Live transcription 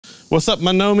What's up,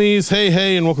 my nomies?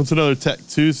 Hey, and welcome to another Tech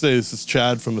Tuesday. This is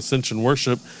Chad from Ascension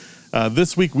Worship.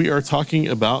 This week we are talking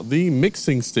about the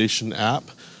Mixing Station app.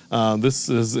 This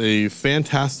is a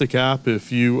fantastic app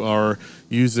if you are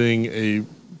using a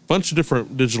bunch of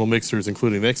different digital mixers,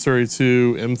 including the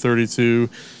X32, M32,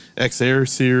 X-Air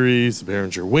series,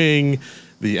 Behringer Wing,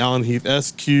 the Heath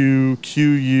SQ,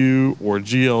 QU, or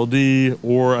GLD,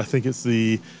 or I think it's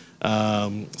the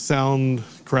Soundcraft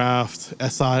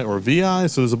SI or VI.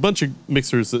 So there's a bunch of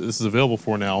mixers that this is available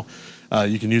for now.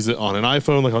 You can use it on an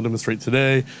iPhone, like I'll demonstrate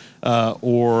today,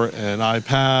 or an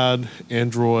iPad,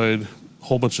 Android, a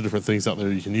whole bunch of different things out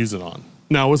there you can use it on.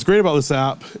 Now, what's great about this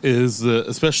app is that,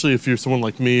 especially if you're someone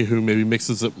like me who maybe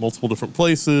mixes at multiple different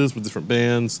places with different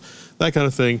bands, that kind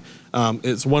of thing,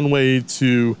 it's one way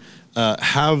to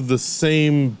have the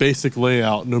same basic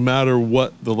layout no matter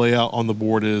what the layout on the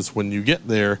board is when you get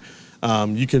there.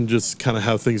 You can just kind of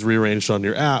have things rearranged on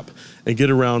your app and get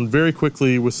around very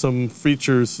quickly with some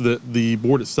features that the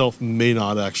board itself may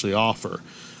not actually offer.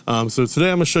 So today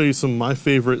I'm going to show you some of my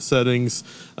favorite settings,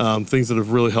 things that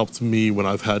have really helped me when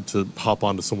I've had to hop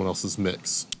onto someone else's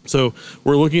mix. So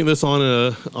we're looking at this on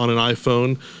an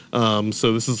iPhone.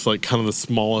 So this is like kind of the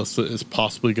smallest that it's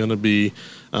possibly going to be.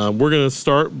 We're going to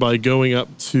start by going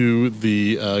up to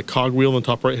the cogwheel in the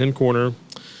top right-hand corner.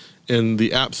 In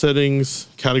the app settings,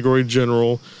 category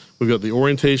general, we've got the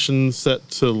orientation set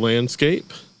to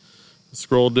landscape.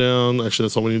 Scroll down, actually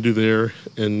that's all we need to do there.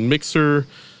 In mixer,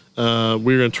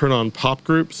 we're going to turn on pop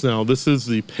groups. Now this is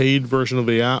the paid version of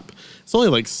the app. It's only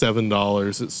like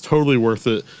 $7. It's totally worth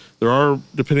it. There are,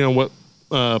 depending on what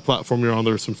platform you're on,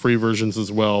 there's some free versions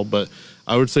as well, but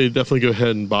I would say definitely go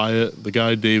ahead and buy it. The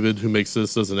guy, David, who makes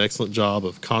this does an excellent job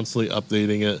of constantly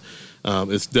updating it.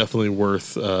 It's definitely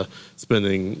worth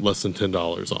spending less than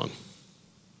 $10 on.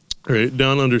 All right,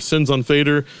 down under Sends on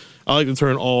Fader, I like to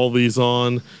turn all these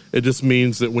on. It just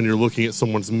means that when you're looking at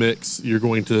someone's mix, you're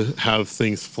going to have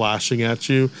things flashing at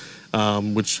you,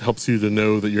 which helps you to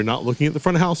know that you're not looking at the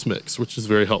front of house mix, which is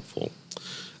very helpful.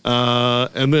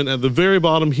 And then at the very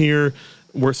bottom here,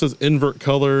 where it says invert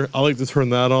color, I like to turn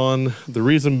that on. The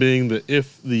reason being that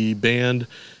if the band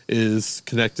is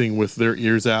connecting with their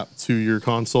Ears app to your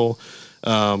console,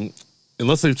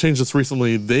 unless they've changed this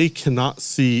recently, they cannot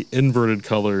see inverted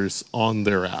colors on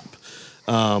their app.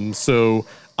 So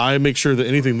I make sure that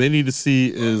anything they need to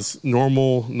see is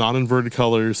normal, non-inverted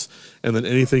colors, and then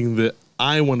anything that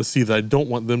I want to see that I don't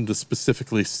want them to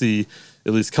specifically see,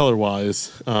 at least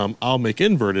color-wise, I'll make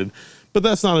inverted. But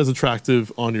that's not as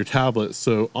attractive on your tablet.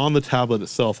 So on the tablet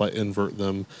itself, I invert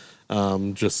them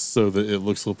just so that it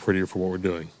looks a little prettier for what we're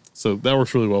doing. So that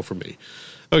works really well for me.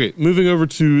 Okay, moving over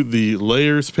to the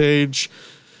layers page.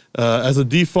 As a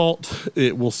default,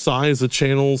 it will size the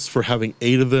channels for having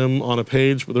 8 of them on a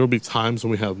page, but there will be times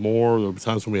when we have more, there will be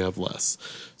times when we have less.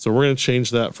 So we're going to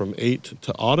change that from 8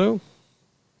 to auto.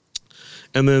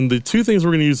 And then the two things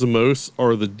we're going to use the most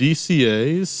are the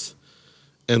DCAs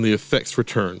and the effects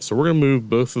return. So we're going to move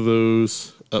both of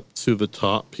those up to the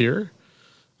top here.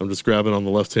 I'm just grabbing on the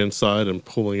left-hand side and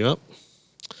pulling up.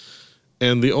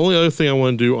 And the only other thing I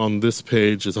want to do on this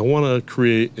page is I want to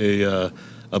create a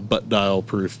butt dial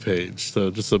proof page. So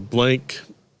just a blank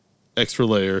extra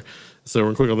layer. So we're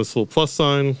going to click on this little plus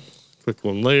sign, click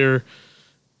on layer.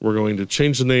 We're going to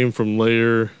change the name from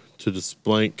layer to just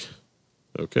blank.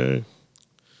 Okay.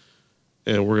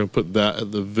 And we're going to put that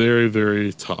at the very,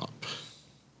 very top.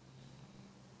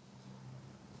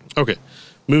 Okay,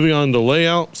 moving on to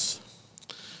layouts.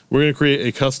 We're going to create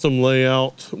a custom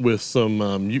layout with some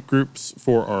mute groups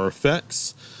for our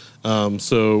effects.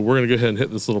 So we're going to go ahead and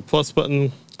hit this little plus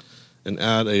button and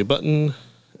add a button.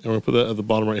 And we're going to put that at the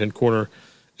bottom right-hand corner.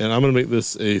 And I'm going to make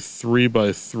this a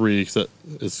 3x3 because that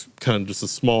is kind of just the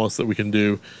smallest that we can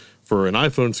do for an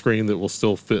iPhone screen that will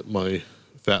still fit my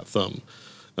fat thumb.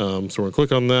 So we're going to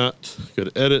click on that, go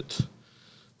to edit.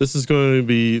 This is going to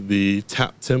be the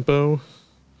tap tempo.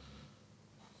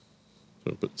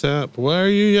 So put tap. Why are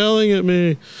you yelling at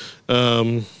me? We're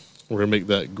going to make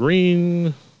that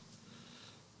green.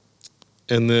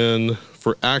 And then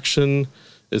for action,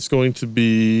 it's going to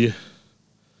be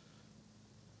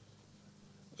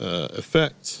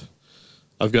effect.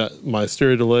 I've got my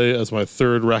stereo delay as my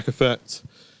third rack effect,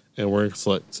 and we're going to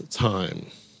select time.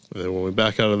 And then when we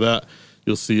back out of that,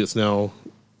 you'll see it's now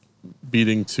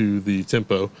beating to the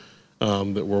tempo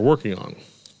that we're working on.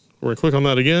 We're going to click on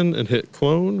that again and hit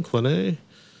clone,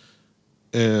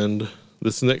 and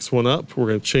this next one up, we're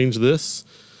going to change this.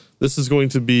 This is going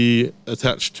to be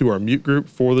attached to our mute group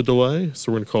for the delay.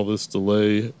 So we're going to call this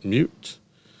delay mute.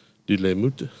 Delay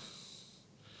mute.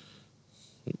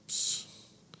 Oops.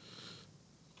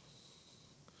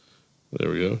 There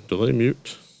we go, delay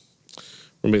mute.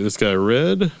 We'll make this guy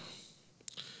red.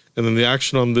 And then the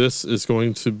action on this is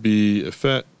going to be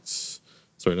effects,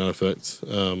 sorry, not effects,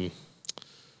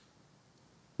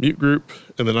 mute group.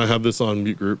 And then I have this on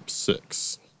mute group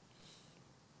 6.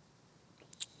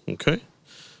 Okay,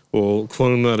 we'll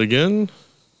clone that again.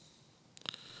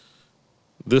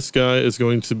 This guy is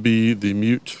going to be the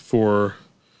mute for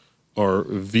our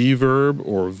V-verb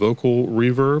or vocal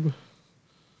reverb.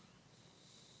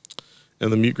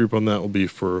 And the mute group on that will be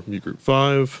for mute group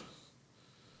 5.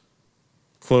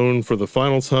 Clone for the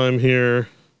final time here.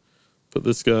 Put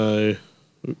this guy,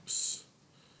 oops.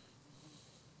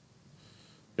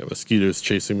 Got mosquitoes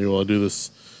chasing me while I do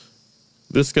this.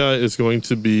 This guy is going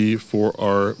to be for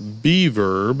our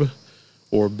B-verb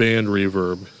or band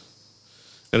reverb.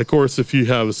 And of course, if you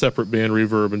have a separate band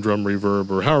reverb and drum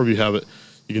reverb or however you have it,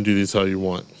 you can do these how you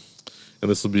want. And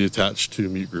this will be attached to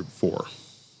mute group 4.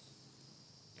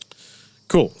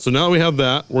 Cool, so now we have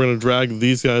that. We're gonna drag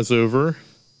these guys over.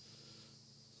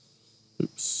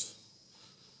 Oops.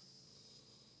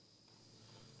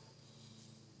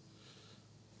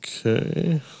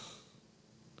 Okay.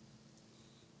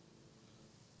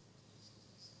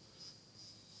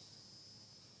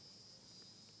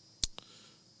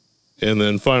 And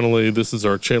then finally, this is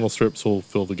our channel strip, so we'll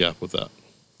fill the gap with that.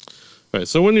 All right,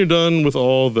 so when you're done with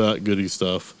all that goody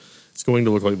stuff, it's going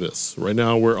to look like this. Right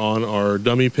now we're on our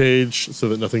dummy page so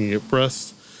that nothing can get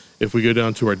pressed. If we go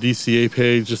down to our DCA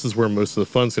page, this is where most of the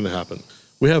fun's gonna happen.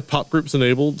 We have pop groups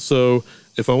enabled, so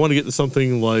if I wanna get to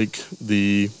something like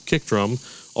the kick drum,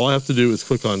 all I have to do is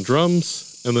click on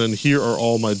drums, and then here are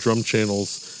all my drum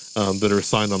channels that are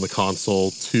assigned on the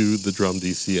console to the drum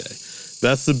DCA.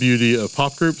 That's the beauty of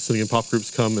pop groups, and again, pop groups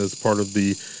come as part of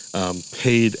the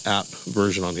paid app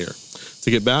version on here. To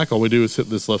get back, all we do is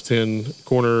hit this left-hand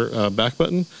corner back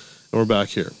button, and we're back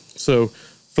here. So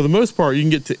for the most part, you can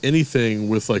get to anything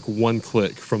with like one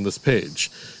click from this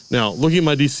page. Now, looking at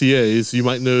my DCAs, you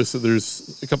might notice that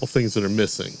there's a couple things that are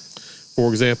missing. For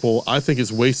example, I think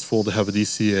it's wasteful to have a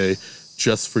DCA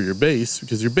just for your bass,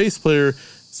 because your bass player,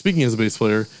 speaking as a bass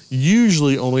player,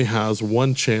 usually only has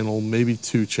one channel, maybe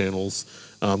 2 channels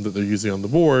that they're using on the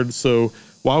board. So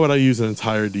why would I use an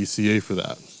entire DCA for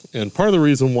that? And part of the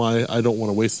reason why I don't want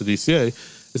to waste the DCA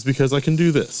is because I can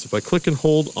do this. If I click and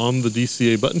hold on the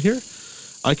DCA button here,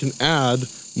 I can add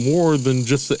more than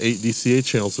just the 8 DCA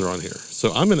channels that are on here.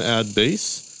 So I'm gonna add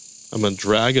bass. I'm gonna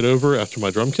drag it over after my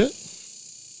drum kit.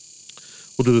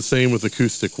 We'll do the same with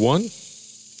acoustic 1.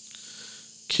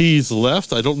 Keys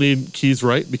left, I don't need keys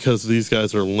right because these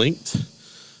guys are linked.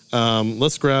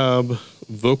 Let's grab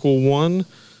vocal 1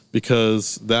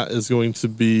 because that is going to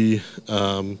be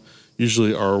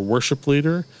usually our worship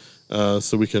leader.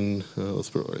 So we can, let's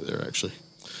put it right there actually.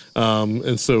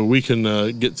 And so we can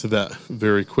get to that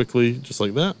very quickly, just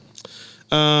like that.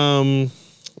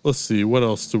 Let's see, what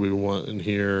else do we want in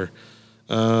here?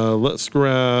 Let's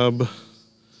grab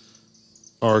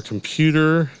our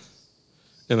computer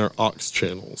and our aux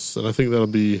channels. And I think that'll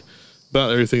be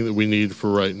about everything that we need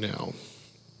for right now.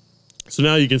 So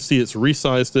now you can see it's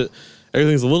resized it.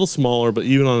 Everything's a little smaller, but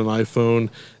even on an iPhone,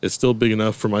 it's still big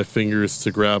enough for my fingers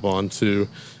to grab onto.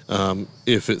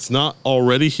 If it's not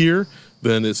already here,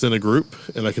 then it's in a group,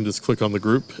 and I can just click on the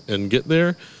group and get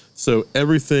there. So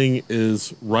everything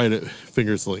is right at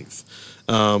finger's length.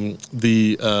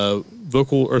 The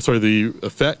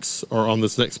effects are on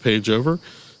this next page over,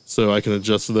 so I can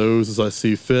adjust those as I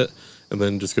see fit, and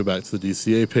then just go back to the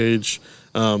DCA page.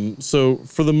 So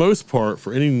for the most part,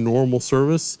 for any normal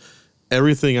service,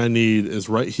 everything I need is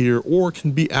right here or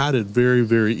can be added very,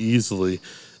 very easily.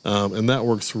 And that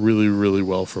works really, really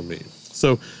well for me.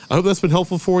 So I hope that's been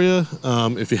helpful for you.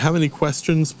 If you have any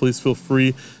questions, please feel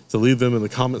free to leave them in the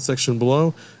comment section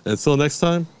below. And until next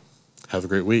time, have a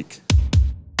great week.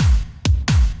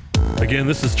 Again,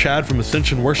 this is Chad from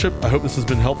Ascension Worship. I hope this has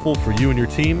been helpful for you and your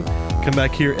team. Come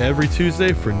back here every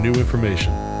Tuesday for new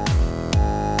information.